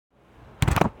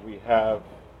we have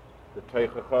the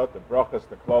Teichacha, the Brachas,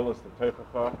 the Klolos, the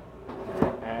Teichacha,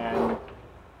 and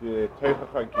the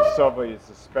Teichacha in Kisava is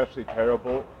especially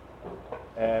terrible.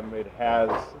 It has,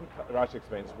 Rashi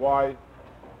explains why,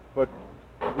 but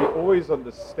we always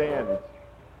understand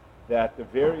that the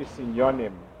various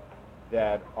inyanim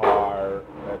that are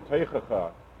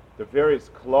Teichacha, the various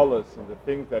Klolos and the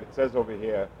things that it says over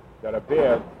here that are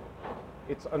bad,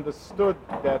 it's understood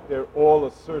that they're all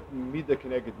a certain midah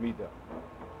keneged midah.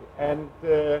 And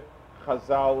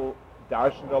Chazal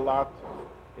darshaned a lot.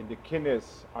 In the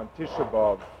Kinnis on Tisha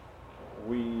B'Av,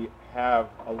 we have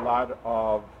a lot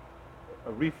of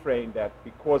a refrain that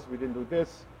because we didn't do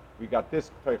this, we got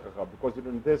this teichacha. Because we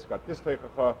didn't do this, we got this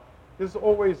teichacha. There's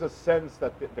always a sense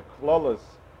that the klolas,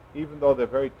 even though they're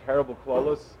very terrible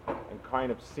klolas and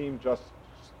kind of seem just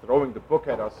throwing the book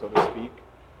at us, so to speak,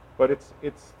 but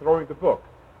it's throwing the book.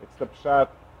 It's the pshat.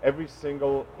 Every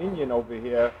single inyan over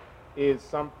here is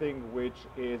something which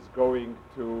is going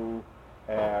to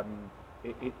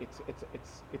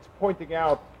it's pointing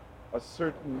out a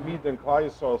certain midah and klal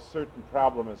yisrael, a certain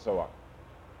problem, and so on.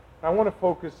 I want to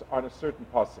focus on a certain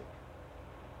pasuk.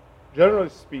 Generally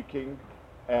speaking,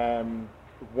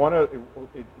 one of the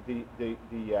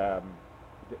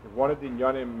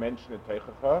inyanim mentioned in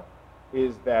Teichacha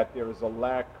is that there is a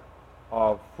lack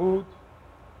of food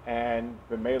and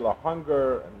b'meila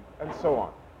hunger and so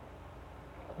on.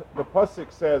 The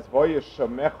pasuk says,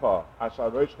 "V'yeshamecha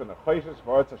ashar roishcha nechoishes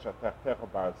v'aretz ashar techtecha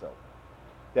barzel."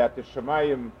 That the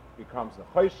shemayim becomes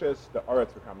nechoishes, the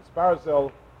aretz becomes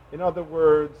barzel. In other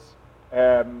words,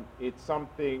 it's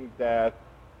something that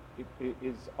it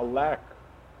is a lack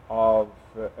of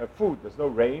food. There's no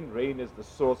rain. Rain is the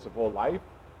source of all life,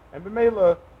 and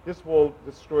b'meila this will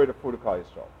destroy the food of Klal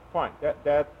Yisrael. Fine,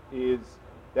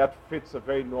 that fits a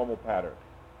very normal pattern.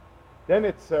 Then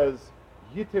it says,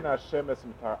 Yitin Hashem es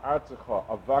mitar artzecha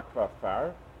avak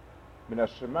v'afar min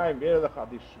hashemayim yerelech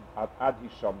ad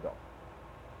hishamdo.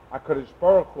 HaKadosh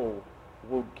Baruch Hu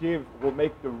will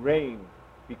make the rain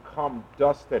become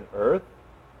dust and earth.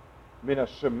 Min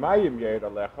hashemayim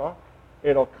yerelech,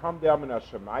 it'll come down min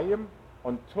hashemayim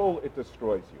until it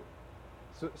destroys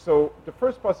you. So the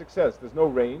first pasuk says there's no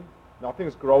rain,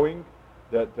 nothing's growing.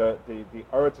 The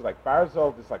earth is like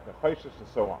barzal, it's like nechoshes and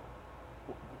so on.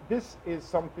 This is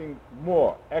something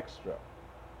more, extra.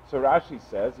 So Rashi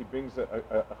says, he brings a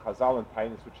Chazal in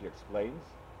Tainus which he explains.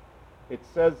 It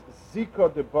says,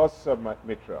 Zika de Basa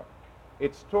Mitra.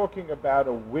 It's talking about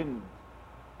a wind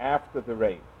after the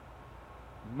rain.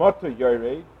 Mata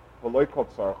Yorei, V'loi Kol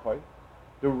Tzarchoi.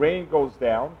 The rain goes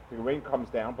down, the rain comes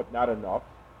down, but not enough.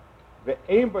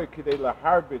 Ve'ein bo kidei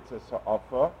laharbitz es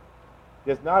ha'afa.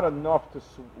 There's not enough to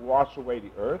wash away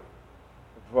the earth.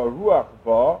 Varuach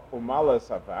ba umala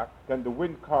savak. Then the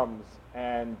wind comes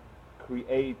and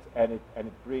creates and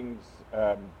it brings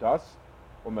dust.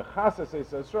 Umechasas es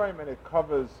Yisrael, and it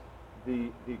covers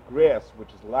the grass which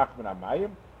is lachman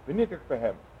amayim. V'nitik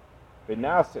behem.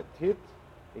 V'naset tit.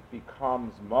 It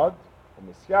becomes mud.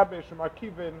 Umisyabesh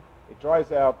umakivin. It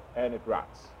dries out and it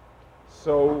rots.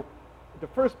 So the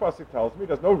first pasuk tells me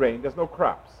there's no rain, there's no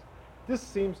crops. This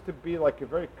seems to be like a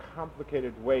very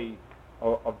complicated way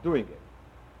of doing it.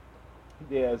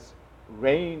 There's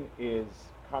rain is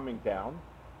coming down,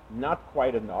 not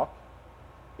quite enough.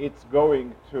 It's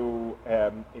going to,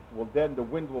 the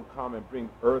wind will come and bring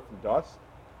earth and dust.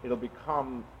 It'll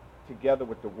become together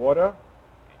with the water.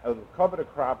 It'll cover the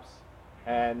crops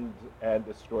and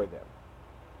destroy them.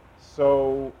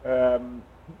 So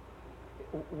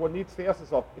one needs to ask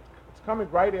yourself, it's coming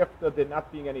right after there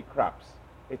not being any crops.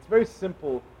 It's very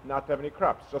simple not to have any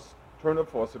crops. Just turn the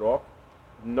faucet off,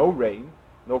 no rain,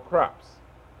 no crops.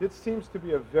 This seems to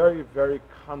be a very, very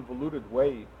convoluted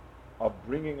way of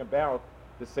bringing about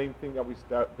the same thing that we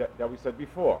said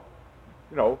before.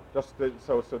 You know,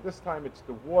 so this time it's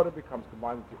the water becomes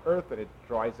combined with the earth and it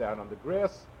dries out on the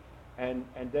grass, and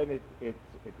then it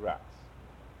rots.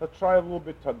 Let's try a little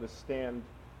bit to understand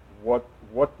what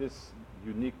this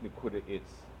unique nekuda is.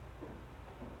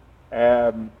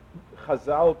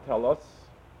 Chazal tell us,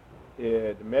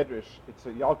 the Medrash, it's a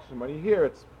Yalkut Shimoni here,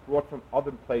 it's brought from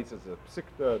other places,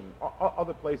 Psikta and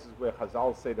other places where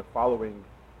Chazal say the following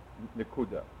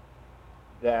nekuda,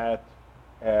 that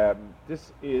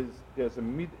this is a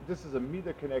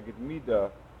midah keneged midah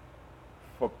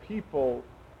for people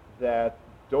that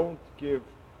don't give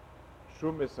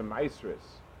trumas and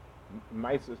maisris.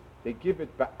 They give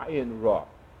it ba'ayin ra.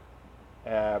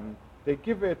 They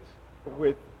give it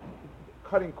with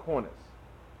cutting corners.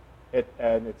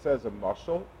 And it says a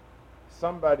mashal.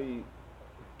 Somebody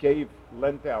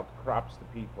lent out crops to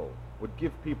people, would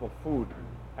give people food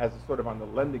as a sort of on the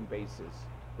lending basis.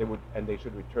 they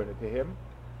should return it to him.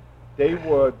 They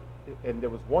would, and there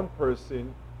was one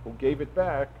person who gave it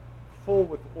back full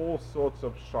with all sorts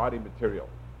of shoddy material.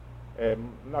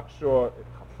 I'm not sure,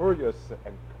 chafurius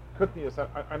and kutnius,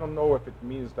 I don't know if it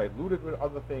means diluted with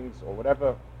other things or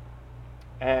whatever.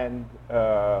 And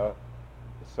so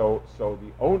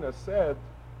the owner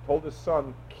told his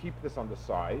son, keep this on the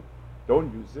side,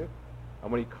 don't use it,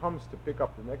 and when he comes to pick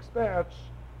up the next batch,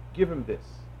 give him this.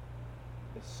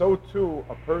 So too,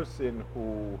 a person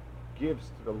who gives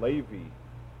to the Levi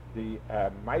the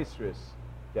maisris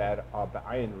that are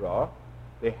ba'ayin ra,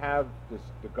 they have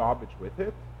the garbage with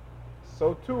it.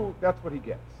 So too, that's what he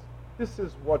gets. This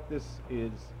is what this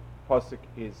is. Pasuk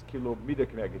is kilo mida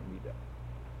keneged mida.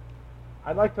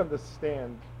 I'd like to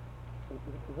understand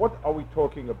what are we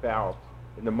talking about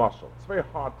in the mashal. It's very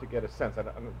hard to get a sense.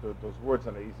 Those words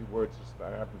are not easy words. I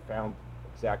haven't found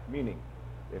exact meaning.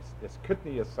 There's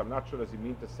kitnius. I'm not sure. Does he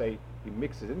mean to say he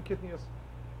mixes in kitnius?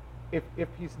 If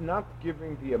he's not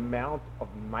giving the amount of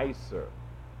meiser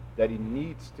that he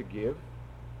needs to give,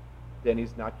 then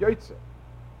he's not yotze.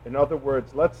 In other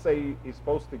words, let's say he's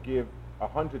supposed to give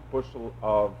 100 bushel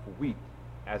of wheat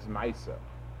as meiser,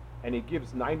 and he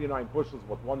gives 99 bushels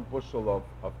with 1 bushel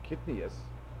of kitnius,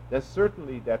 then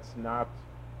certainly that's not,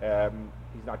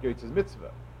 he's not yotze's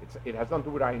mitzvah. It has nothing to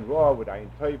do with ayin ra, with ayin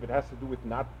toiv. It has to do with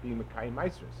not being mekayim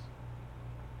meisers.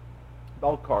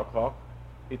 Bal karchach,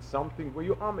 it's something where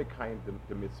you are mekayim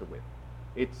the mitzvah with.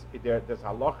 There's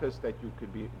halachas that you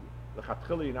could be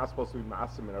lechatchila. You're not supposed to be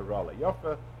maasim in a ra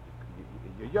leyafa.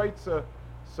 You're yotze.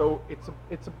 So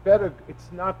it's a better.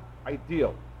 It's not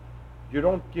ideal. You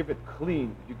don't give it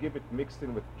clean. You give it mixed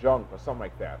in with junk or something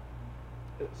like that.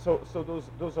 So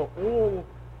those are all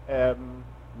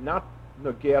not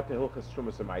Nogeat and Hilchas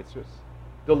Trumas and Maisrus.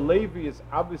 The Levi is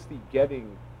obviously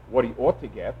getting what he ought to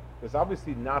get. There's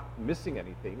obviously not missing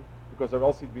anything, because or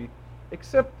else he'd be,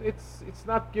 except it's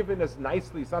not given as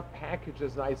nicely, it's not packaged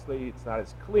as nicely, it's not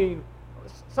as clean.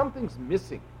 Something's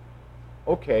missing.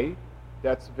 Okay,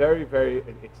 that's very, very,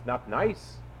 it's not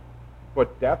nice,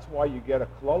 but that's why you get a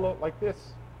klala like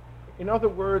this. In other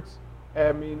words,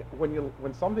 I mean,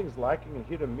 when something's lacking in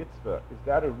hidden mitzvah, is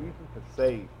that a reason to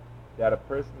say that a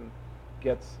person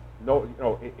gets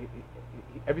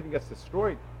everything gets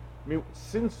destroyed? I mean,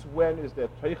 since when is there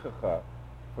teichacha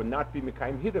for not being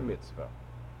mekayim hidden mitzvah?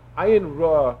 Ayin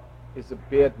ra is a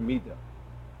bad midah.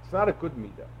 It's not a good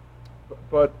midah.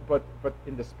 But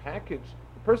in this package,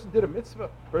 the person did a mitzvah.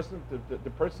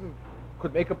 The person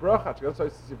could make a bracha.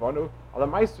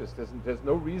 There's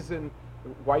no reason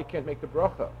why you can't make the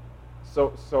bracha.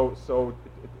 So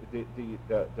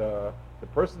the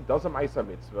person does a ma'isa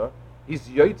mitzvah. He's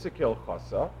yotze kel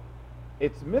chasa.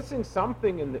 It's missing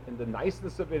something in the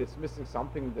niceness of it. It's missing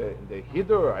something in the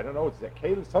hidur. I don't know. It's the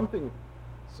keli something.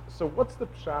 So what's the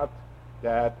pshat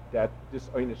that this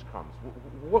einish comes?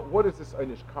 What is this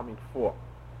einish coming for?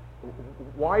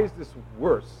 Why is this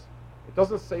worse? It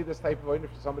doesn't say this type of einish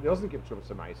for somebody who doesn't give trumas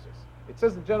and ma'asos. It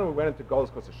says in general we went into golos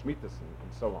because of shmitas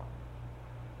and so on.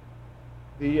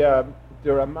 The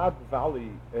Ramad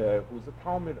Valley, who's a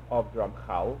Talmud of the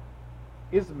Ramchal,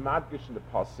 is madgish in the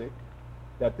pasuk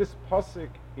that this pasuk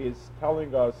is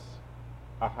telling us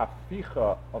a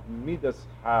haficha of midas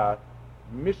ha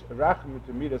rachim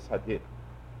to midas hadin.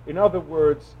 In other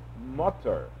words,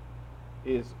 matar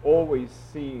is always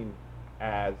seen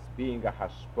as being a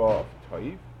hashpa of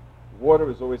toiv. Water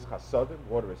is always chasadim.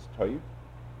 Water is toiv.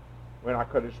 When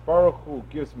HaKadosh Baruch Hu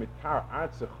gives mitar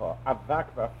artzecha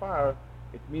avak v'afar,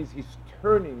 it means he's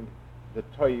turning the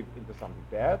toiv into something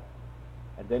bad.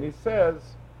 And then he says,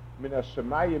 Min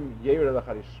hashamayim yered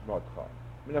lacharishmotcha.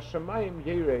 Min hashamayim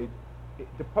yered,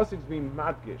 the pasuk is being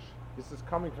madgish. This is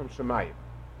coming from shamayim.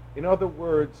 In other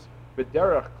words,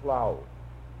 b'derech klal,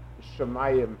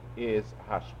 shamayim is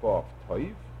hashpa of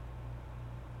toiv,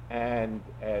 and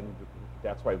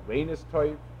that's why rain is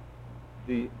toiv.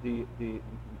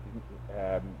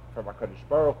 From HaKadosh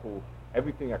Baruch Hu,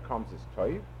 everything that comes is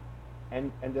toiv.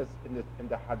 And there's in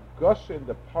the Hadgasha in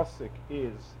the pasuk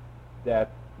is that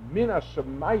min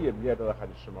hashamayim yedalach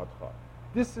hadishamatcha.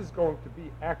 This is going to be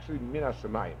actually min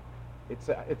hashamayim.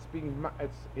 It's being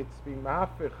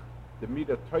ma'afich the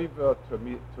midah toiva to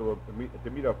the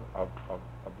midah of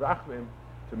rachmim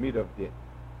to midah of din.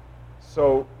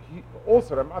 So he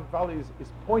also Ramad Valley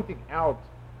is pointing out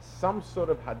some sort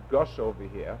of Hadgasha over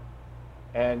here,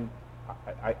 and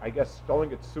I guess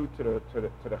throwing it suit to the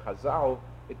Chazal.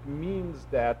 It means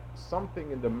that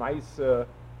something in the Maisa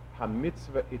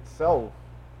HaMitzvah itself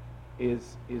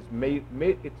is made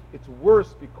it's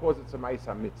worse because it's a Maisa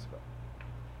HaMitzvah.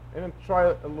 And then try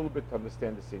a little bit to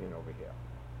understand the scene over here.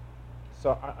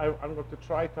 So I'm going to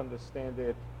try to understand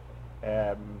it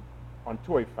on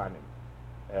two ifanim.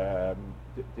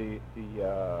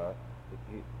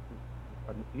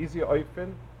 An easy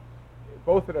oifen,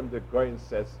 both of them the Goyen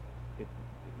says, in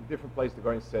different places the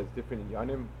Goyen says different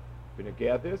inyanim,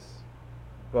 b'negei this,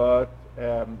 but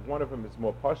one of them is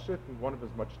more pashut and one of them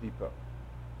is much deeper.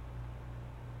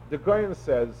 The Goyen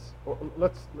says,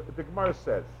 the Gemara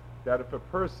says that if a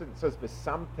person says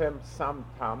v'samtem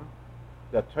samtam,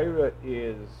 that Torah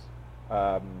is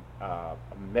a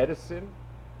medicine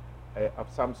of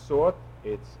some sort.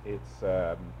 It's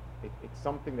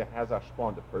something that has ashpah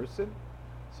on the person.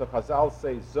 So Chazal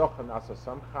say zocha nasa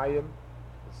sam chayim,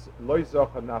 loy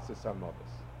zocha nasa sam moves.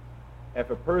 If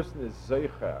a person is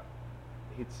zocha,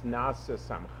 it's nasa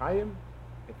sam chayim.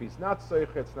 If he's not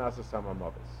zocha, it's nasa sam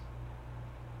moves.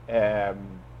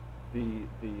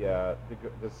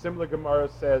 The similar Gemara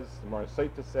says, Gemara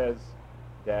Saita says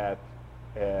that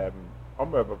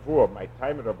Omer Bavur, my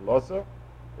time of Loza,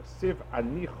 Siv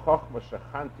ani chochma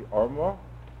shechanti ormo,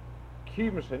 ki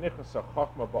mishenichasa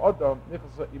chochma ba'odam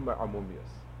nichasa ima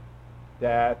amumius.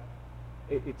 That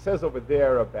it says over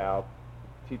there about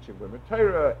teaching women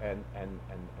Torah and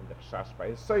the chash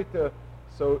by Saita.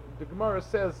 So the Gemara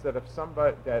says that if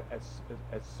somebody that as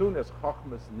soon as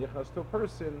chochma is nichas to a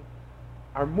person,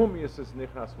 armumius is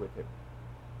nichas with him,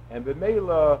 and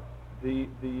b'meila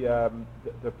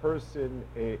the person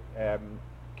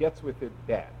gets with it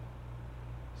bad.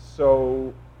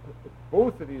 So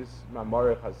both of these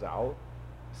Mamorei Chazal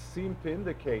seem to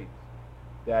indicate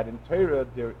that in Torah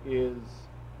there is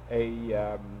a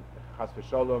chas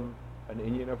v'sholom, an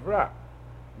inyan of ra.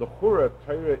 L'chura,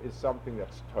 Torah is something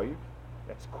that's toiv,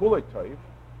 that's kulei toiv.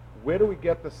 Where do we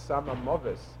get the sama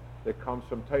movis that comes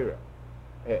from Torah?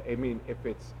 I mean, if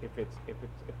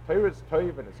Torah is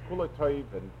toiv and it's kulei toiv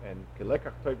and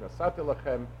kelekach toiv nasati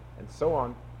lachem and so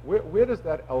on, where does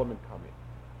that element come in?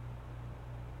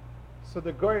 So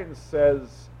the Goyen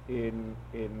says in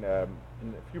a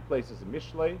few places in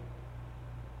Mishlei,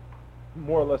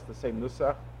 more or less the same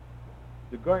nusach.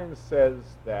 The Goyen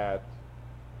says that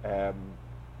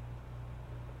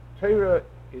Torah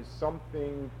is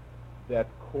something that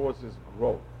causes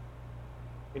growth.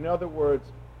 In other words,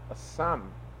 a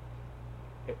sam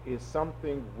is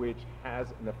something which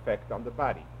has an effect on the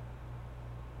body.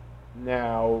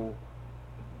 Now,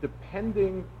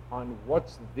 depending on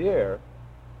what's there,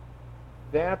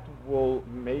 that will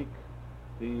make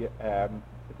it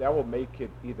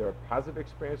either a positive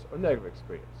experience or negative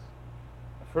experience.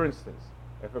 For instance,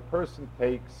 if a person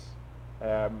takes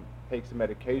a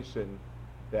medication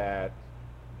that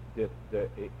it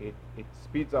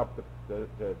speeds up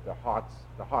the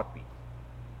heartbeat.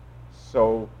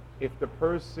 So if the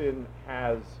person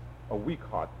has a weak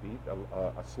heartbeat,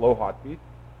 a slow heartbeat,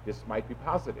 this might be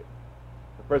positive.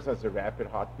 If the person has a rapid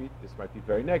heartbeat, this might be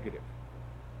very negative.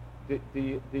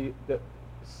 The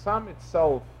sam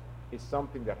itself is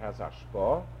something that has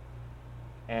ashpah,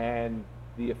 and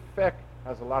the effect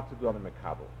has a lot to do on the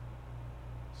mekabel.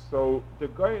 So the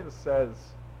Goyen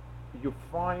says you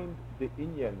find the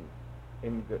inyan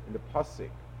in the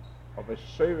pasuk of a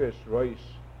sheirish roish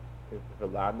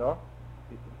velana.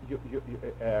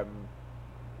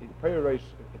 In prayer roish,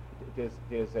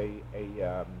 there's a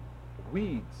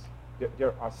weeds.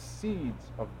 There are seeds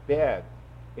of bad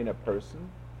in a person.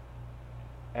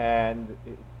 And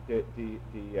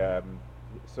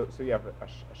so you have a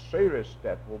sheirish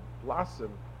that will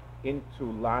blossom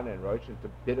into lana and roish, into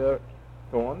bitter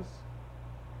thorns,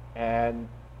 and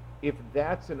if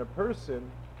that's in a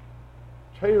person,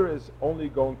 Torah is only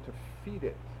going to feed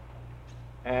it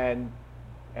and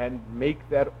make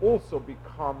that also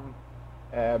become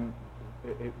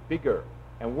bigger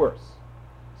and worse.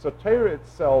 So Torah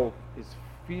itself is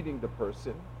feeding the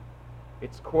person,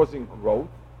 it's causing growth.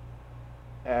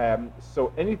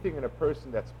 So anything in a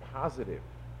person that's positive,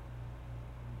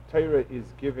 Torah is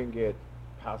giving it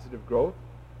positive growth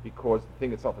because the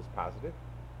thing itself is positive.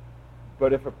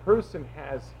 But if a person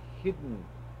has hidden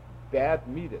bad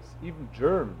midas, even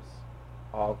germs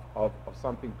of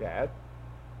something bad,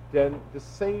 then the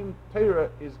same Torah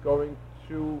is going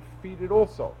to feed it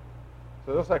also.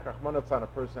 So just like Rahman Atzan, a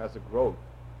person has a growth.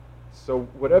 So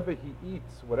whatever he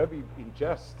eats, whatever he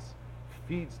ingests,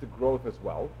 feeds the growth as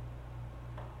well.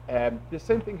 And the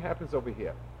same thing happens over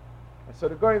here. And so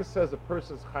the Goyen says a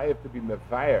person's chayav to be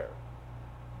mevayer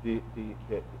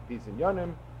these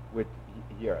inyanim with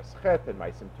yeras chet and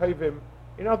maisim tovim.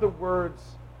 In other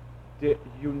words,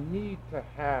 you need to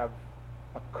have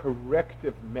a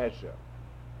corrective measure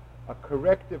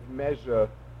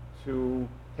to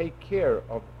take care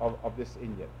of this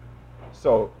inyan.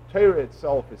 So Torah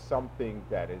itself is something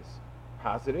that is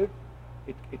positive,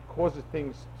 it causes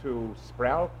things to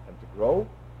sprout and to grow.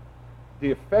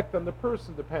 The effect on the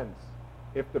person depends.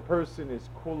 If the person is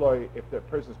kuloi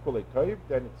toiv,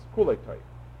 then it's kuloi toiv.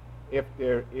 If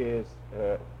there is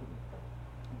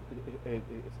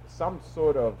some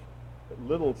sort of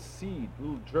little seed,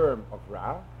 little germ of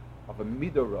ra, of a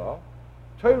midah,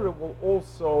 Torah will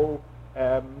also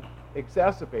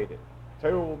exacerbate it.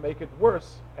 Torah will make it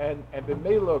worse, and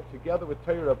b'meila, together with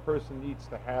Torah, a person needs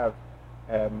to have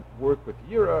work with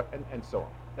yira and so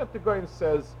on. That the Goyen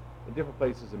says in different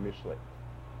places in Mishlei.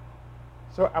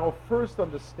 So our first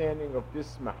understanding of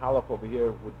this mahalach over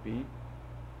here would be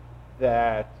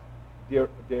that there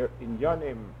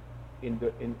inyanim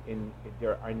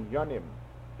there are inyanim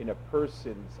in a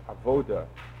person's avoda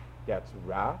that's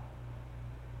ra,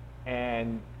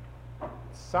 and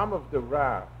some of the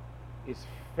ra is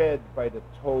fed by the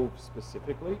tov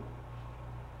specifically,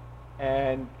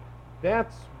 and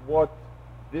that's what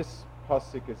this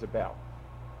pasuk is about.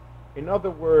 In other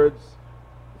words,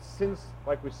 since,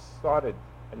 like we started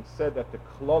and said, that the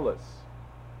klolos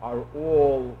are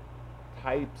all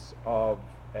types of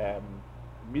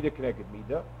midah keneged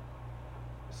midah,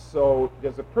 so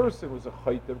there's a person who's a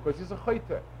chayta because he's a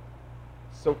chayta.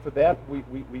 So for that, we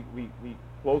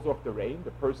close off the rain.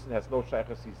 The person has no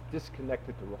shaychus, he's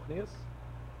disconnected to ruchnius.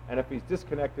 And if he's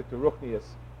disconnected to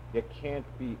ruchnius, there can't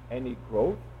be any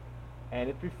growth. And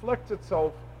it reflects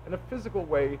itself in a physical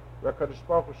way, where Kadosh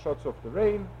Baruch Hu shuts off the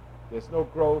rain, there's no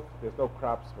growth, there's no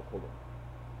crops for chulun.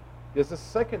 There's a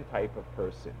second type of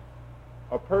person,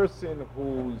 a person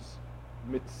whose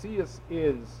mitzias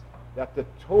is that the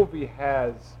Tovi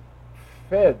has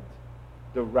fed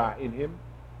the Ra in him.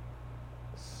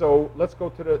 So let's go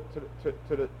to the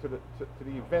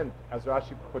event as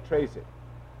Rashi portrays it.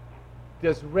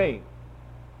 There's rain,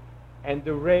 and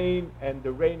the rain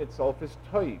itself is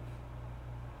toiv.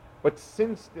 But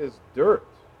since there's dirt,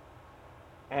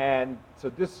 and so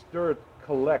this dirt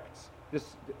collects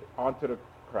this onto the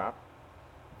crop,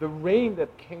 the rain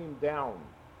that came down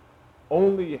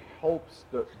only helps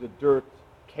the dirt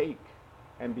cake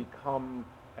and become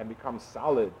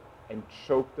solid and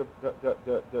choke the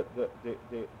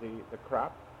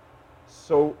crop.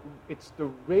 So it's the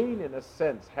rain in a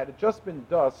sense. Had it just been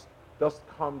dust, dust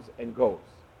comes and goes.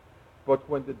 But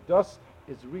when the dust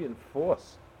is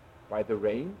reinforced by the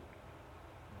rain,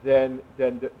 then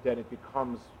it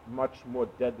becomes much more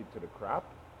deadly to the crop.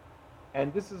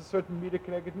 And this is a certain midah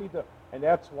keneged midah, and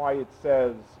that's why it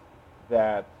says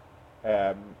that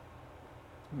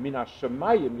min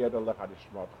hashamayim yad alecha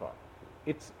lishmotcha.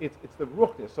 It's the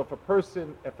ruchnis. So if a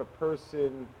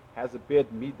person has a bad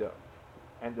midah,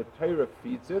 and the Torah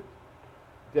feeds it,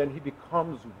 then he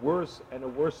becomes worse and a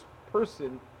worse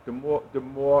person. The more the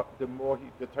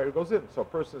Torah goes in. So a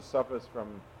person suffers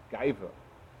from gaiva,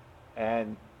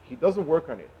 and he doesn't work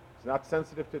on it. He's not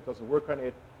sensitive to it. Doesn't work on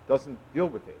it. Doesn't deal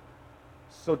with it.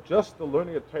 So just the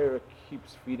learning of Torah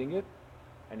keeps feeding it,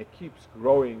 and it keeps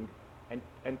growing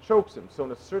and chokes him. So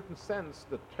in a certain sense,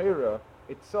 the Torah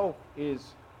itself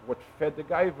is what fed the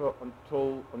gaiva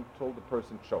until the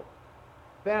person choked.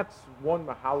 That's one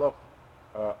mahalach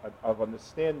of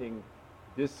understanding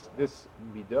this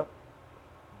midah.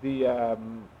 It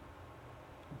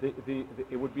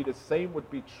would be the same would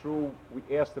be true.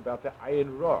 We asked about the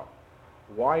ayin ra.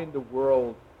 Why in the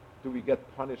world do we get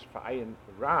punished for ayin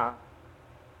ra?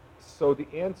 So the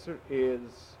answer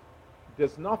is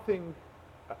there's nothing.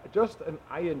 Just an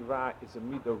ayin ra is a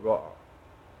midah ra,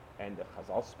 and the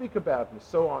Chazal speak about it and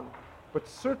so on. But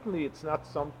certainly it's not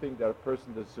something that a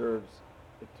person deserves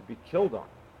it to be killed on.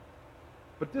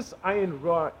 But this ayin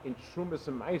ra in Trumas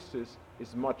and Maisus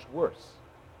is much worse.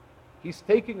 He's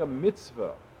taking a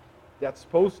mitzvah that's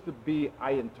supposed to be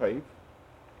ayin toiv,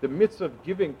 the mitzvah of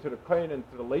giving to the Kohen and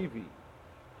to the Levi,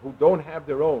 who don't have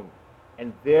their own,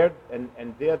 and they're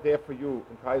there for you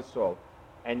in Klal Yisrael.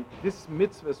 And this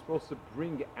mitzvah is supposed to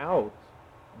bring out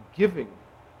giving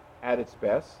at its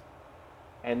best.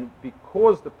 And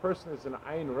because the person is an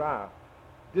ayin ra,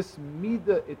 this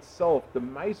midah itself, the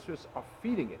maestros are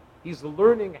feeding it. He's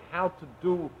learning how to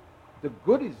do the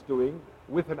good he's doing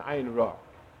with an ayin ra.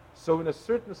 So in a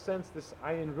certain sense, this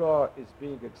ayin ra is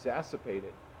being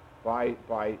exacerbated by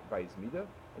his midah,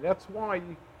 and that's why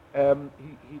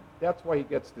he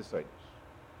gets this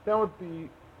einish.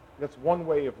 That's one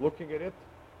way of looking at it,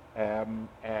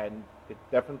 and it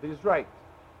definitely is right.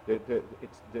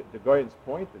 It's the Goyen's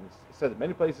point, and it's said in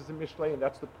many places in Mishlei, and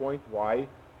that's the point why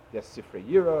there's Sifrei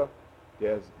Yira,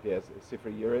 there's a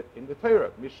Sifrei Yira in the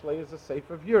Torah. Mishlei is a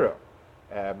Sefer of Yira,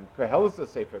 Kohel is a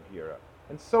Sefer of Yira,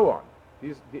 and so on.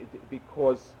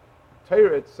 Because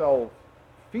Torah itself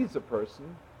feeds a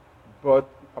person, but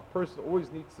a person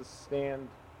always needs to stand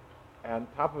on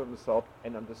top of himself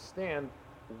and understand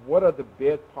what are the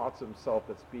bad parts of himself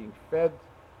that's being fed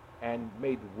and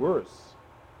made worse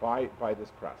by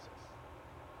this process.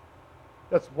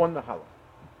 That's one mahalach.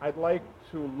 I'd like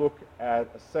to look at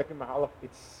a second mahalach.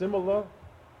 It's similar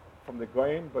from the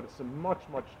Goyen, but it's a much,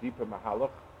 much deeper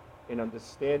mahalach in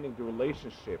understanding the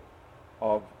relationship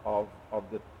of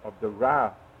the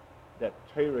ra that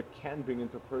Torah can bring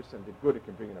into a person, the good it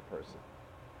can bring in a person.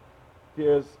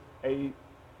 There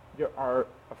are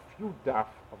a few daf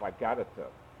of Agadata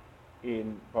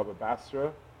in Baba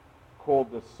Basra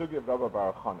called the Sugi of Rabba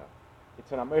Baruch Chana.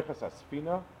 It's an Ameichas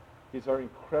Asfina. These are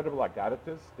incredible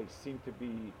Agadatas. They seem to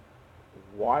be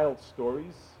wild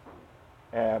stories.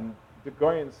 The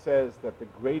Goyen says that the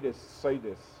greatest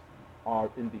Seidis are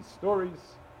in these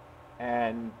stories,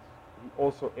 and he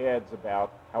also adds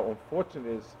about how unfortunate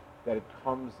it is that it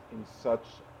comes in such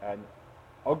an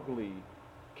ugly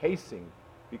casing,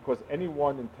 because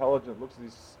anyone intelligent looks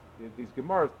at these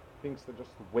Gemaras thinks they're just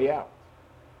way out.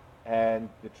 And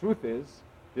the truth is,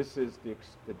 this is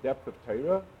the depth of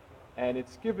Torah, and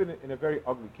it's given in a very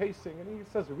ugly casing. And he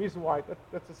says the reason why,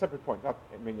 that's a separate point, not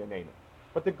Minyanena.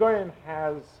 But the Goyen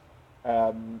has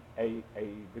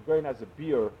the Goyen has a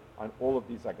beer on all of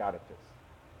these Agadatas.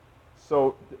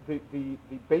 So the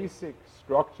basic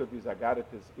structure of these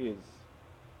Agadatas is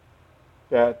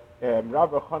that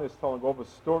Rabbi Khan is telling over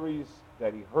stories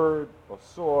that he heard or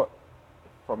saw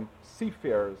from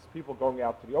seafarers, people going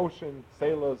out to the ocean,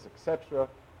 sailors, etc.,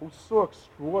 who saw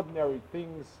extraordinary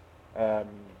things,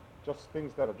 just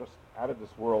things that are just out of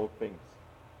this world things.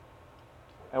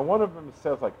 And one of them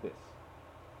says like this.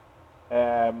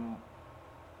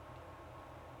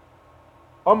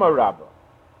 Omar Rabba.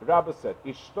 Rabba said,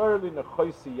 Ishtoyli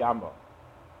nechoisi yama.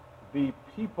 The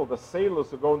people, the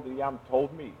sailors who go into the Yam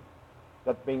told me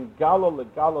that Bengala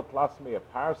legala plasme a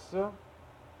parsa,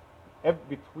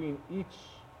 between each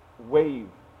wave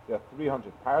there are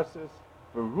 300 parsas.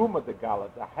 Veruma de gala,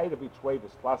 the height of each wave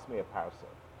is plasme a parsa.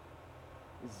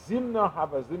 Zimna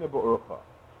havazina be'urcha.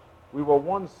 We were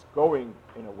once going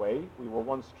in a way, we were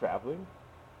once traveling.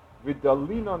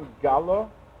 Vidalinon gala,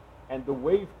 and the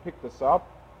wave picked us up.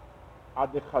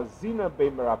 Adechazina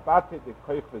be'merabate de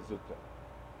koich vezuta.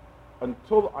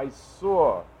 Until I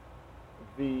saw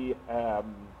the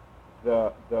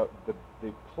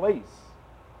place,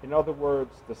 in other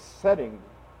words, the setting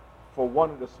for one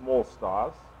of the small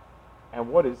stars. And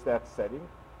what is that setting?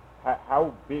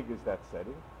 How big is that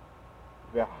setting?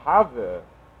 V'have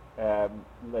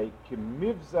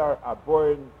lekimivzar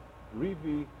aborn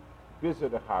rivi bizer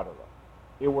decharala.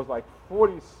 It was like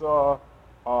 40 saw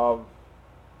of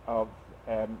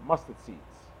mustard seeds.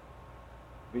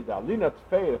 Vidalina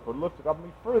tfei, if we lifted up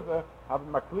any further, have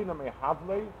maklina me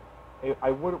havle,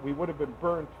 we would have been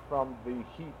burnt from the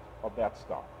heat of that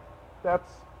star.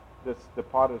 That's the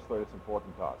part of the story that's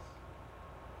important to us.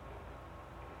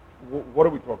 What are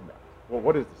we talking about? Well,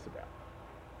 what is this about?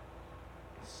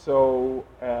 So,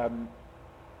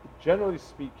 generally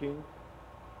speaking,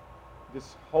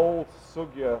 this whole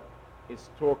sugya is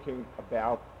talking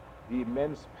about the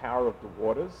immense power of the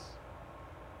waters,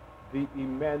 the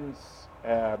immense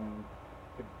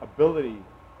ability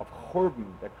of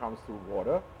churban that comes through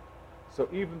water. So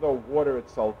even though water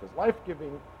itself is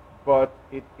life-giving, but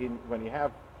when you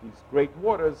have these great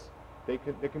waters, they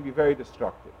can be very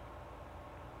destructive.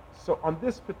 So on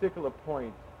this particular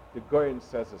point, the Goyen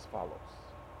says as follows.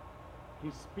 He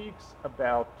speaks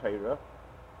about Torah,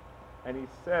 and he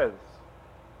says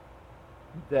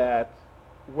that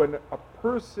when a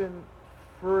person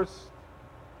first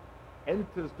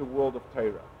enters the world of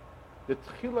Torah, the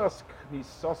tchilas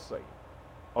knisasai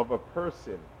of a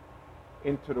person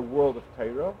into the world of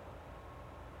Torah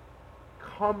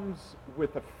comes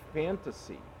with a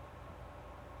fantasy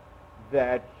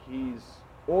that he's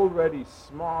already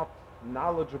smart,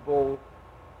 knowledgeable,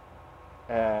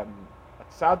 a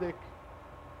tzaddik,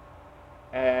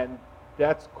 and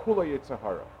that's kula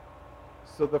yitzhahara.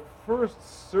 So the first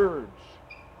surge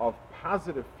of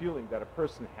positive feeling that a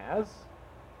person has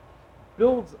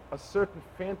builds a certain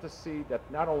fantasy that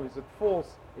not only is it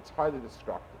false, it's highly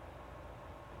destructive.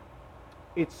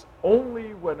 It's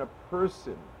only when a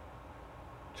person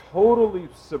totally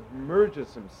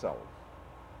submerges himself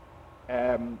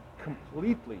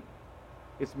completely,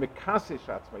 is mekaseh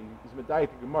shatzma, is medayik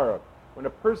gemara, when a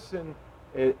person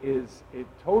is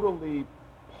totally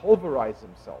pulverizes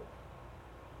himself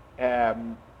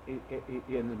in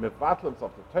the mevatlams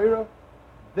of the Torah,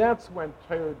 that's when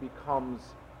Torah becomes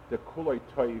the kuloi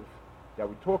toiv that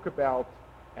we talk about,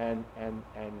 and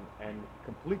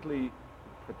completely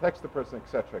protects the person,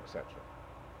 etc., etc.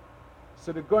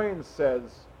 So the Goyen says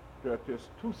that there's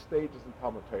two stages in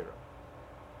Talmud Torah.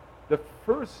 The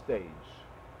first stage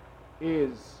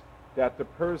is that the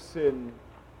person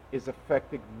is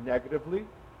affected negatively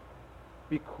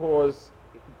because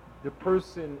the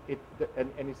person,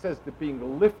 and he says the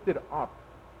being lifted up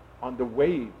on the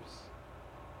waves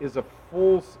is a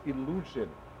false illusion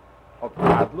of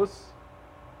godless.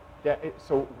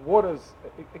 So waters,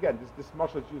 again, this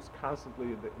mushal is used constantly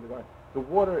in the Goyen. The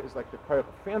water is like the koyach of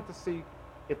fantasy.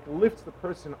 It lifts the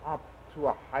person up to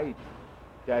a height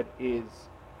that is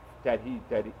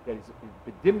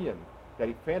bedimion, that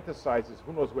he fantasizes,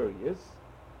 who knows where he is.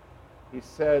 He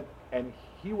said, and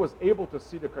he was able to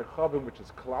see the Karchavim, which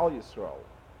is Klal Yisrael,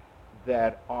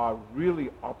 that are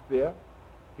really up there.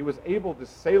 The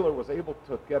sailor was able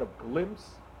to get a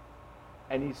glimpse,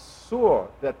 and he saw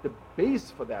that the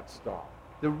base for that star,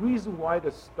 the reason why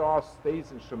the star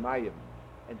stays in Shemayim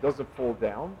and doesn't fall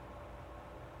down,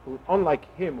 unlike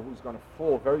him who's going to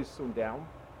fall very soon down,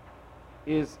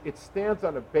 is it stands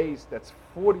on a base that's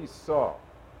 40 saw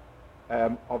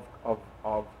of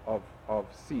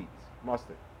seeds,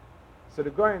 mustard. So the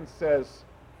Goyen says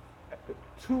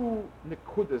two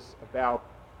nekudas about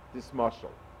this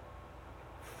mashal.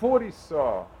 40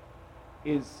 saw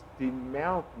is the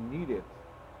amount needed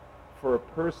for a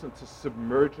person to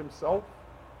submerge himself.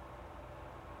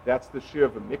 That's the shear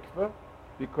of a mikveh,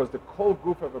 because the kol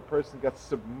goof of a person gets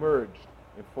submerged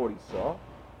in 40 saw.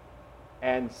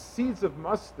 And seeds of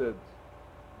mustard,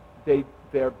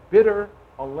 they're bitter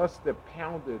unless they're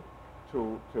pounded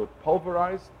to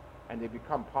pulverized and they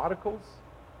become particles,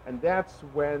 and that's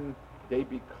when they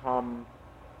become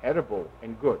edible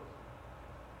and good.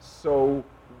 So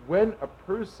when a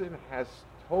person has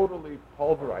totally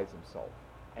pulverized himself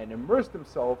and immersed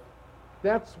himself,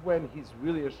 that's when he's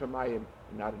really a Shemayim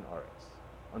and not an Aretz.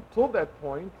 Until that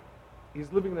point,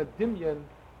 he's living in a dimyan,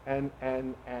 and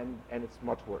it's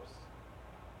much worse.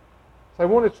 So I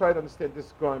want to try to understand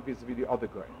this Goyen vis-a-vis the other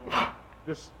Goyen.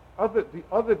 The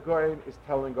other Goyen is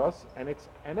telling us, and it's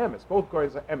an emes. Both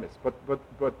Goyens are emes, but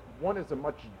one is a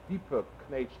much deeper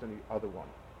knech than the other one.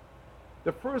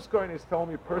 The first Goyen is telling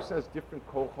me a person has different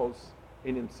kolchos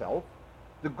in himself.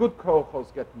 The good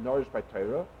kolchos get nourished by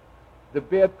Torah. The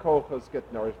bad kolchos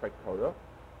get nourished by Torah.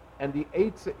 And the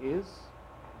eitzah is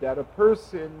that a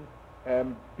person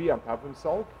be on top of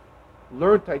himself,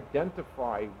 learn to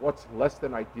identify what's less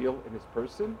than ideal in his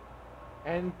person,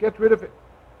 and get rid of it.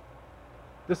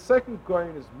 The second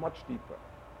Goyen is much deeper.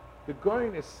 The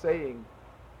Goyen is saying,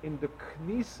 in the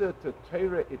Knisa to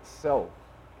Torah itself,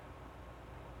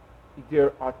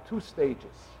 there are two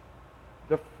stages.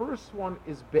 The first one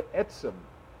is be'etzem.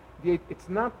 It's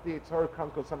not the Torah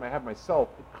comes because I have myself.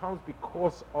 It comes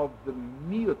because of the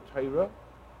miyut Torah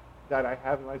that I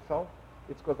have in myself.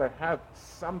 It's because I have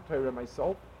some Torah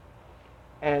myself,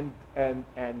 and Torah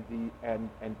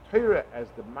as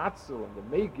the matzil and the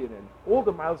megin and all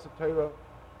the miles of Torah.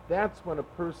 That's when a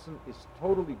person is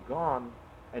totally gone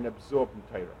and absorbed in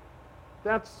Torah.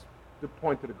 That's the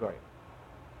point of the Goyen.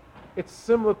 It's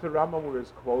similar to Rambam, where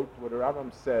his quote, where the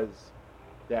Rambam says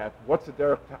that what's the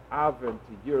derech to av and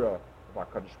to yira of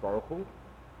HaKadosh Baruch Hu?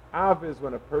 Av is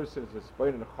when a person is a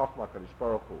spoin in the chachma HaKadosh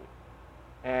Baruch Hu,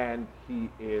 and he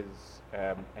is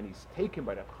and he's taken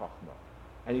by that chachma,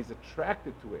 and he's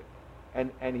attracted to it,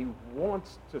 and he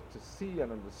wants to see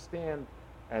and understand,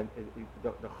 and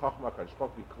the chachma HaKadosh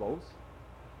Baruch Hu be close.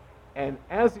 And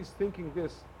as he's thinking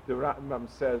this, the Rambam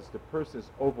says the person is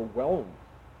overwhelmed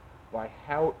by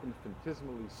how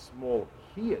infinitesimally small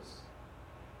he is,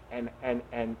 and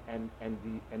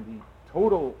the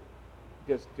total,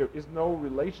 there is no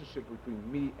relationship between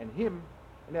me and him,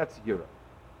 and that's Yira.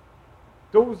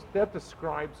 That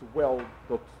describes well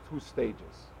the two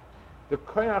stages. The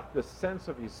koyach, the sense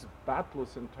of his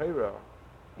batlus in Torah,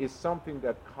 is something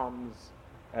that comes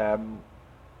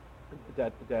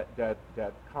that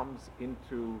comes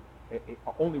into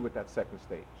only with that second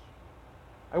stage.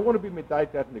 I want to be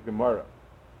medayik that in the Gemara.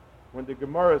 When the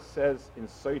Gemara says in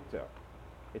Soita,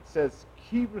 it says,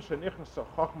 Kivin shenichnas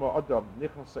chachma adam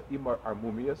nichnas imar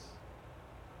armumias.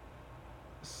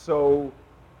 So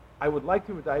I would like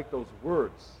to medayik those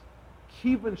words.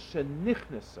 Kivin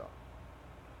shenichnasa,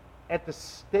 at the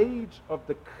stage of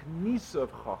the knisa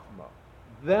of chachma,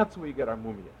 that's where you get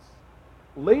armumias.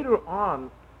 Later on,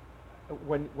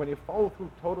 when you follow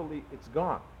through totally, it's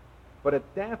gone. But at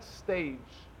that stage,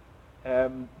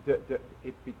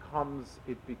 it becomes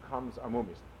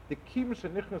amumis. The kim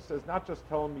shenichnas is not just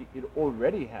telling me it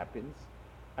already happens.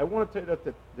 I want to tell you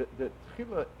that the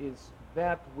tchila is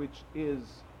that which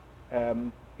is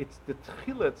it's the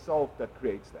tchila itself that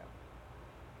creates that,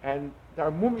 and the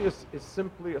amumis is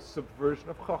simply a subversion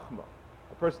of chachma.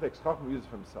 A person takes chachma and uses it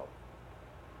for himself.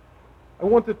 I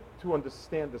wanted to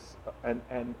understand this and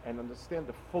understand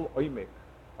the full oimek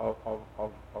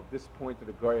of this point of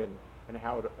the Goyen and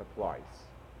how it applies.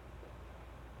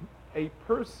 A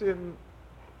person's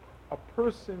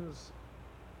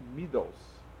midos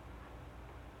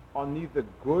are neither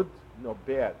good nor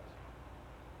bad,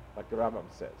 like the Rambam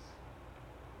says,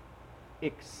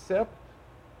 except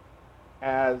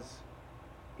as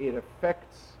it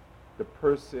affects the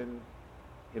person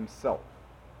himself.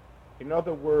 In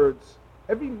other words,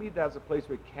 every midah has a place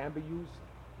where it can be used,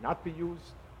 not be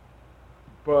used,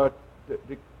 but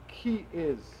the key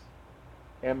is,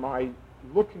 am I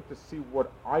looking to see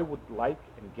what I would like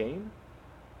and gain?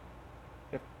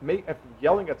 If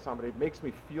yelling at somebody makes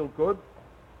me feel good,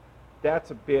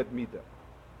 that's a bad midah.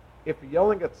 If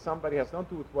yelling at somebody has nothing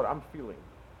to do with what I'm feeling,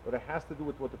 but it has to do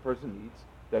with what the person needs,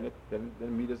 then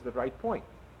midah is the right point.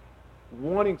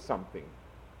 Wanting something,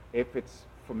 if it's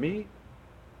for me,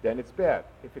 then it's bad.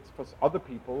 If it's for other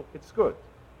people, it's good.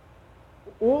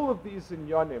 All of these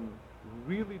inyanim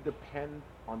really depend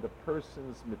on the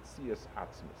person's metzias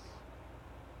atzmis.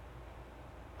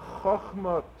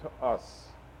 Chachma to us,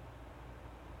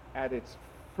 at its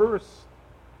first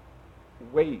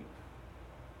wave,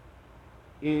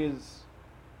 is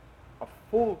a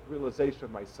full realization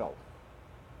of myself.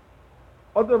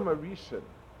 Adam Arishan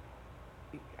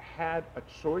had a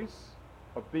choice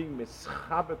of being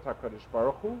mischabet HaKadosh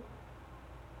Baruch Hu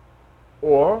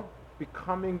or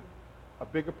becoming a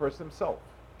bigger person himself.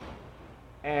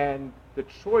 And the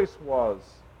choice was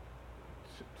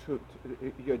to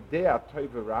yodea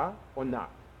toivera or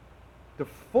not. The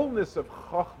fullness of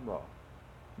Chachma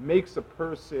makes a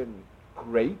person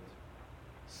great,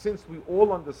 since we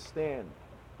all understand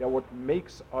that what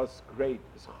makes us great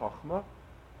is Chachma.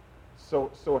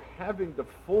 So having the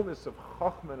fullness of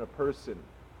Chachma in a person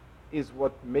is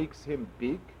what makes him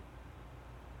big.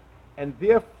 And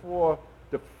therefore,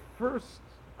 the first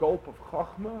gulp of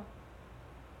Chachma,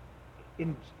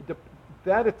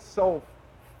 that itself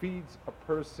feeds a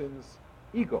person's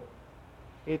ego.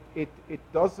 It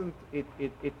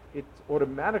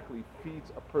automatically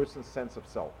feeds a person's sense of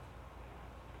self.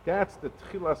 That's the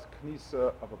tchilas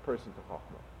knisa of a person to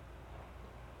Chachma.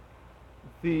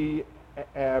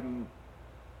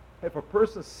 If a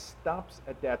person stops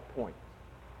at that point,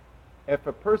 if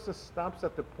a person stops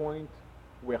at the point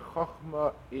where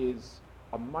Chachma is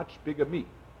a much bigger me,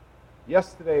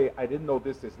 yesterday I didn't know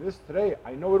this. Today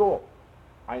I know it all.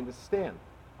 I understand.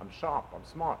 I'm sharp. I'm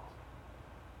smart.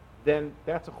 Then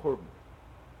that's a churban.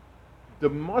 The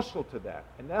mashal to that,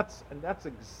 and that's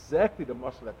exactly the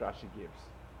mashal that Rashi gives.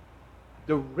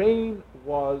 The rain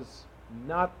was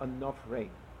not enough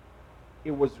rain.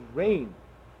 It was rain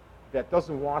that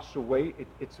doesn't wash away.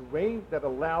 It's rain that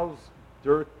allows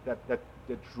dirt, that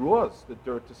draws the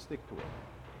dirt to stick to it.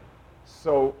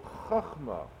 So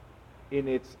Chachma, in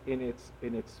its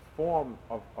form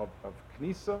of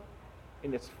Knisa,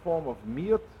 in its form of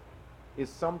Miyut, is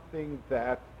something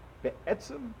that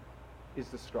be'etzem is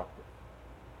destructive.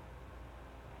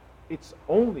 It's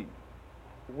only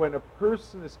when a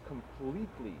person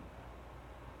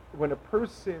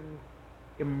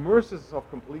immerses himself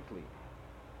completely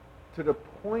to the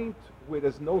point where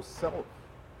there's no self,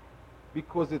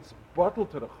 because it's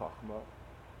bottled to the Chachma,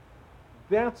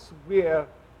 that's where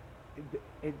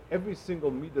every single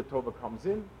Midah Tova comes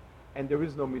in, and there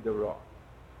is no Midah Ra.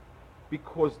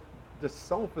 Because the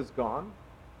self is gone,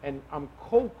 and I'm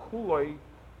kol kuloi,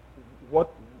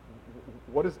 what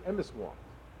does Emes want?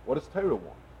 What does Torah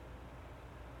want?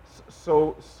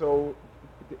 So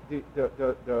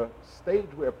the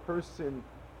stage where a person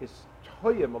is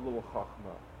toyem a little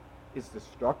Chachma is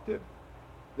destructive.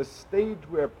 The stage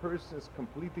where a person is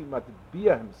completely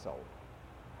matbiyah himself,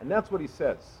 and that's what he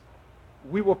says.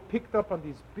 We were picked up on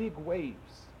these big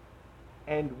waves,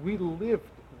 and we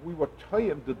were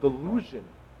toyem, the delusion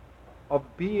of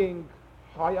being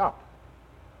high up.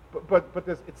 But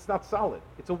it's not solid.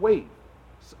 It's a wave.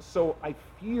 So I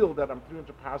feel that I'm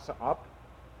 300 parsa up,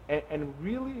 and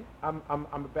really I'm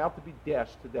about to be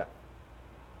dashed to death.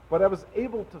 But I was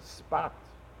able to spot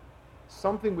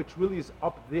something which really is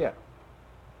up there.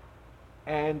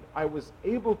 And I was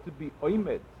able to be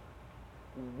oimed.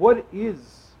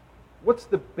 What's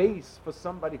the base for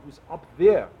somebody who's up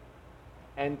there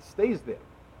and stays there?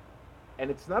 And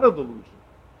it's not a delusion.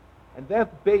 And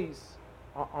that base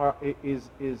is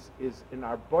in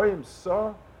our boyim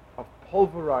saw of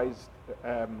pulverized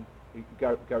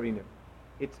garinim.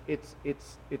 It's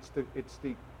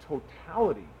the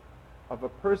totality of a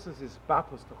person's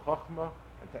isbatus to chachma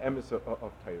and to emes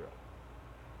of Torah.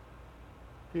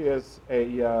 Here's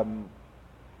a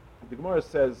The Gemara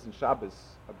says in Shabbos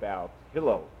about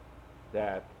Hillel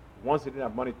that once he didn't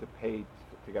have money to pay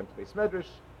to get into Beis Medrash,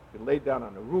 he laid down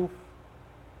on a roof,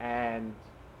 and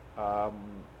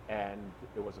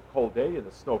it was a cold day, and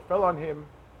the snow fell on him.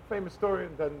 Famous story.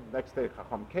 And then the next day,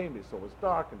 Chacham came. They saw it was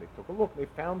dark, and they took a look. And they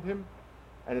found him,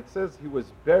 and it says he was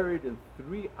buried in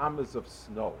 3 amas of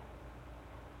snow.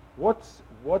 What's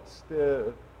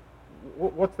that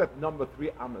number?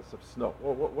 3 amas of snow.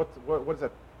 What does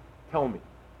that tell me?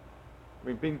 I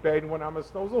mean, being buried in 1 amma of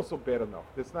snow is also bad enough.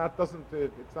 It's not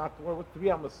 3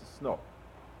 amas of snow.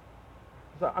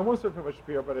 So I won't say very much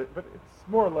here, but it's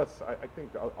more or less. I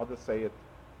think I'll just say it.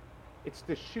 It's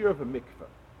the shear of a mikveh.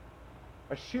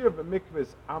 A shear of a mikveh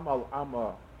is amal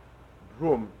amma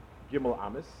brum gimel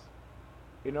amis.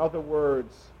 In other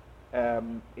words,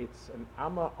 it's an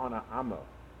amma on an amma.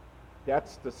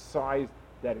 That's the size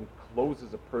that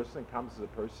encloses a person, encompasses a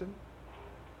person,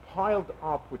 piled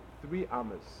up with 3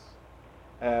 ammas.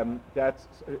 That's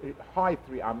high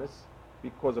 3 ammas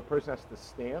because a person has to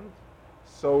stand.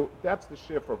 So that's the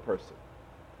shear for a person.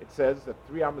 It says that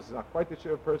 3 ammas is not quite the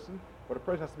shear of a person, but a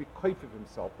person has to be koif of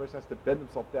himself. A person has to bend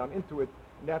himself down into it,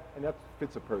 and that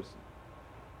fits a person.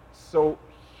 So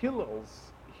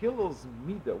Hillel's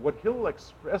midah, what Hillel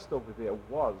expressed over there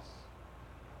was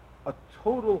a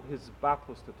total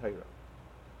hisbatlus to Torah.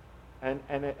 And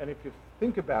if you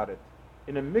think about it,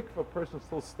 in a mikveh, a person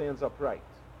still stands upright.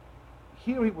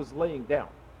 Here he was laying down.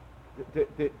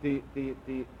 The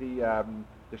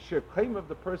shir kaim of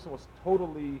the person was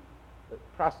totally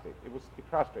prostrate. It was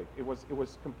prostrate. It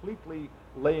was completely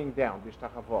laying down.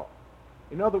 Bishtachava.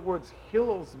 In other words,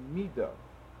 Hillel's midah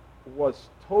was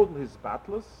total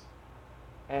hisbatlus,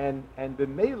 and the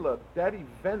Mela, that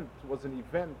event was an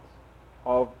event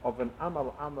of an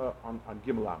amal amma on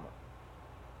gimel amma.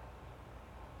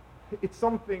 It's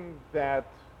something that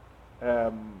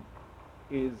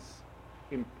is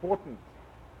important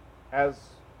as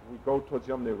we go towards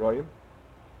Yom Neroyim,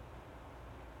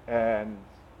 and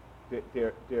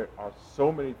there are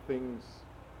so many things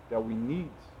that we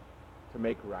need to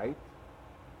make right,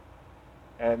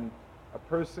 and a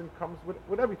person comes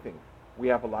with everything. We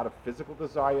have a lot of physical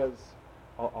desires,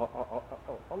 a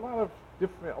lot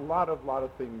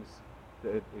of things,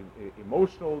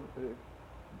 emotional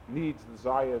needs,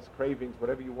 desires, cravings,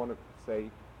 whatever you want to say,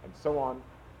 and so on.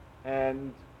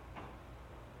 And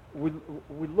we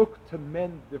look to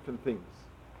mend different things.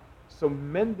 So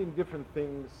mending different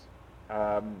things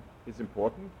is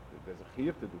important. There's a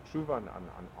chiyuv to do tshuva on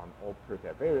all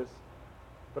Pirkei Averos.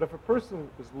 But if a person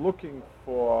is looking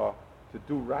to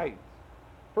do right,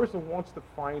 a person wants to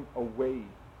find a way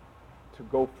to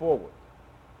go forward.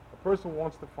 A person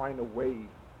wants to find a way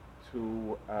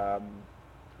to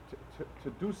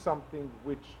do something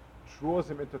which draws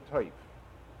him into Toif.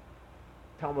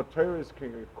 Talmud Torah is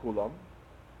king of kulam,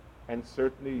 and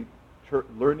certainly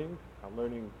learning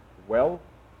well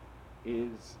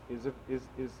is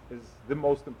the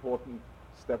most important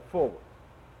step forward.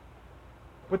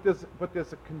 But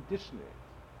there's a condition in it.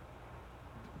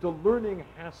 The learning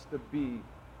has to be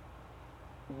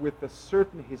with a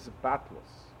certain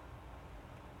hisbatlus.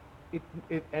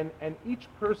 And each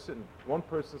person, one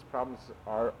person's problems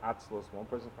are atzlos, one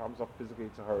person's problems are physical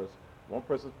yetzer, one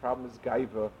person's problem is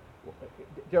gaiva.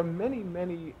 There are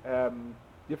many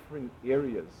different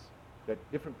areas that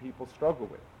different people struggle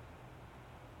with.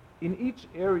 In each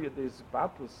area, the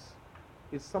hisbatlus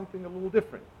is something a little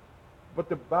different. But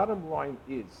the bottom line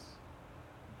is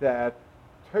that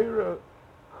Torah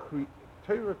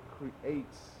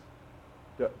creates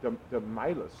the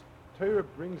milas. Torah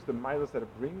brings the milas that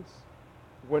it brings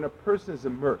when a person is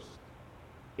immersed.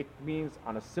 It means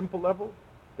on a simple level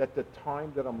that the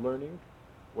time that I'm learning,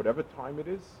 whatever time it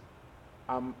is,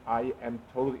 I am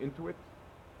totally into it.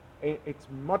 It's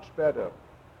much better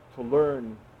to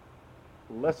learn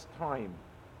less time,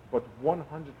 but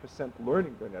 100%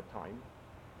 learning during that time,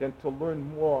 than to learn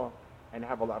more and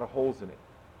have a lot of holes in it.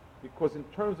 Because in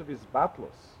terms of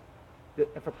hisbatlus,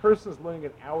 if a person is learning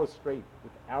an hour straight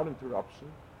without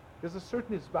interruption, there's a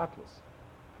certain hisbatlus.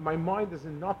 My mind is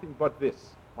in nothing but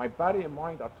this. My body and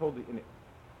mind are totally in it.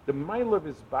 The mile of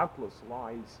hisbatlus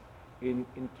lies in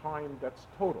time that's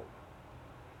total.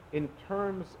 In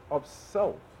terms of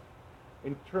self,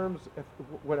 in terms of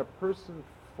when a person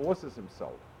forces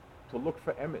himself to look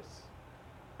for emes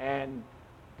and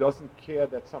doesn't care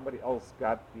that somebody else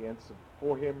got the answer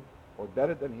for him or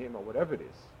better than him or whatever it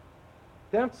is,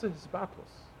 that's his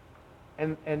battles.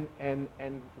 And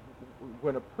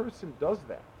when a person does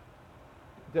that,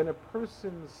 then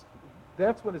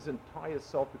that's when his entire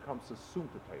self becomes assumed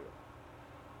to Torah.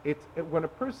 When a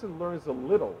person learns a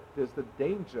little, there's the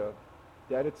danger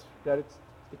that it's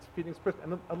it's feeding his person.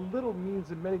 And a little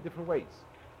means in many different ways.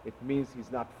 It means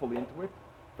he's not fully into it.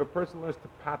 If a person learns to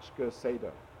patchka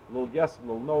Seder, a little yes, a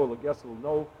little no, a little yes, a little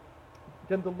no,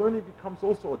 then the learning becomes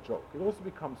also a joke. It also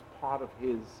becomes part of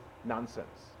his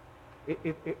nonsense.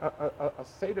 A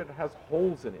Seder that has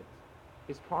holes in it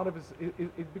is part of his,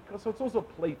 because it's also a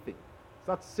plaything. It's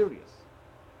not serious.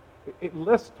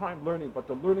 Less time learning, but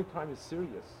the learning time is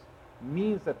serious,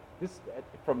 means that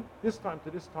from this time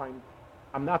to this time,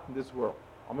 I'm not in this world.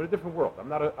 I'm in a different world. I'm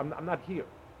not here.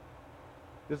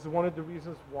 This is one of the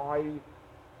reasons why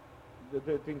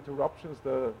the interruptions,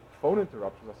 the phone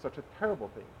interruptions, are such a terrible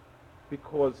thing,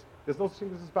 because there's no such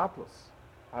thing as battles.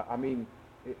 I mean,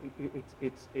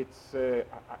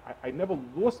 I never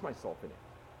lost myself in it.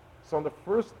 So on the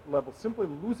first level, simply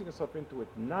losing yourself into it,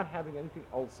 not having anything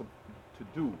else to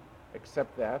do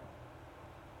except that,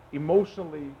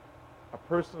 emotionally, a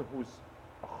person who's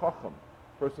a chacham,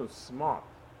 a person who's smart,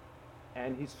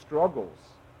 and he struggles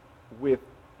with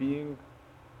being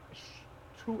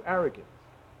too arrogant,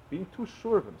 being too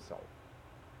sure of himself,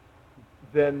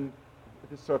 then,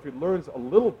 so if he learns a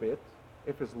little bit,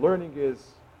 if his learning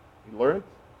is, he learned,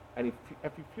 and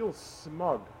if he feels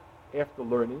smug after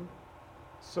learning,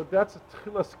 so that's a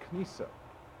tchilas knisa,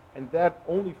 and that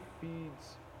only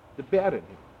feeds the bad in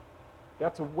him.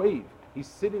 That's a wave. He's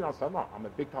sitting on, I'm a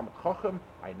big Talmid Chacham,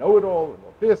 I know it all, I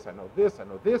know this, I know this, I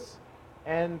know this,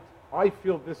 and I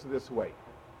feel this and this way.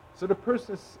 So the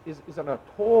person is on a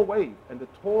tall wave, and the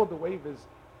taller the wave is,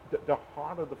 the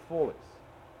harder the fall is.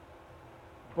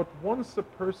 But once a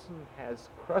person has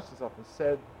crushed himself and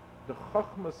said, the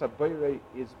Chachmas HaBeirei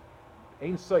is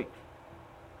Ein Sof,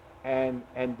 and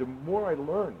the more I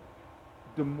learn,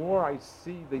 the more I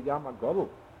see the Yam HaGadol,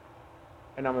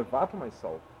 and I'm avatar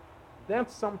myself,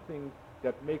 that's something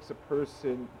that makes a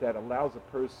person, that allows a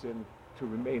person to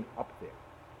remain up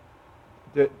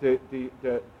there.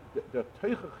 The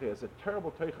teichacha is a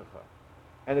terrible teichacha,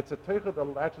 and it's a teichacha that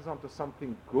latches onto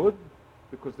something good,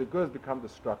 because the good has become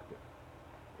destructive.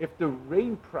 If the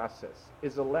rain process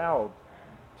is allowed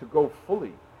to go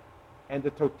fully, and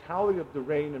the totality of the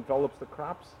rain envelops the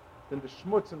crops, then the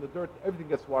schmutz and the dirt, everything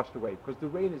gets washed away, because the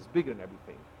rain is bigger than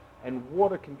everything, and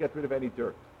water can get rid of any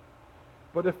dirt.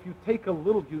 But if you take a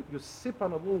little, you sip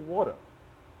on a little water,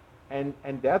 and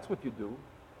that's what you do,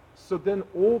 so then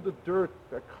all the dirt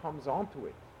that comes onto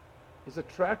it is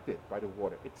attracted by the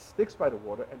water. It sticks by the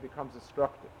water and becomes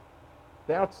destructive.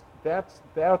 That's the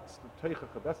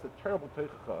teichacha, that's the terrible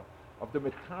teichacha of the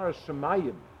Mitara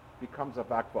Shemayim becomes a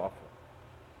vakvafa.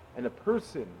 And a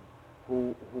person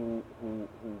who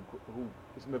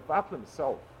is mevatl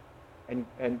himself, and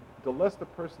the less the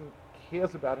person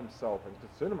cares about himself and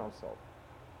concerned about himself,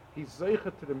 he's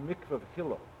zeicha to the mikveh of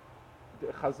Hillel. The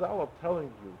Chazal are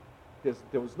telling you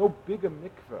there was no bigger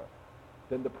mikveh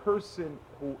than the person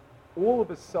who all of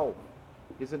his self,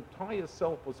 his entire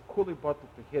self, was kuli batel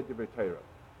to hear the Torah.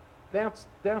 That's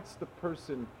the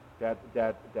person that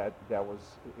was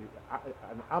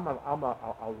an amal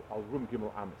al rum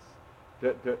gimel amis.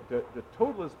 The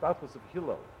total is battles of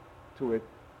Hillel to it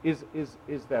is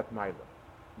that Maila.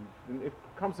 And it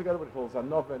comes together with Hillel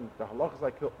Zanov, and the halachas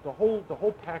like the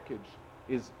whole package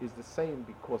is the same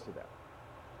because of that.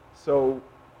 So,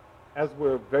 as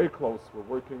we're very close,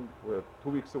 we're 2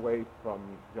 weeks away from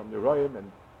Yom Niroyim,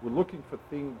 and we're looking for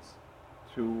things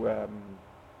to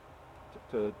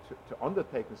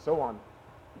undertake and so on.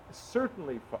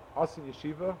 Certainly for us in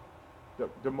yeshiva,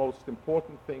 the most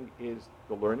important thing is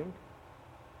the learning,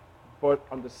 but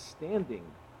understanding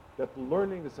that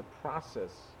learning is a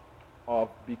process of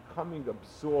becoming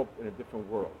absorbed in a different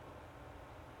world.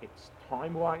 It's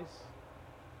time-wise,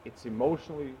 it's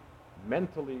emotionally,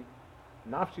 mentally,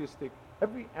 nafshiistic,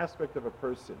 every aspect of a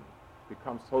person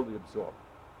becomes totally absorbed.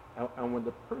 And when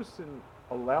the person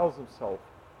allows himself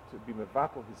to be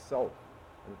mevatel himself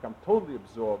and become totally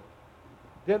absorbed,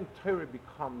 then Torah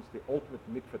becomes the ultimate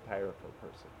mikveh Torah for a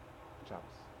person. Shabbos.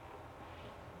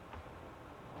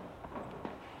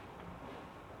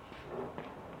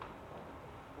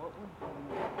 What would be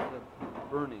the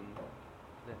burning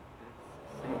that is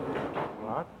sacred?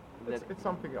 What? It's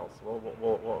something else.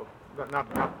 We'll not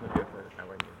get to it that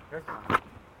way. Okay?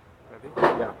 Ready?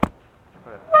 Yeah.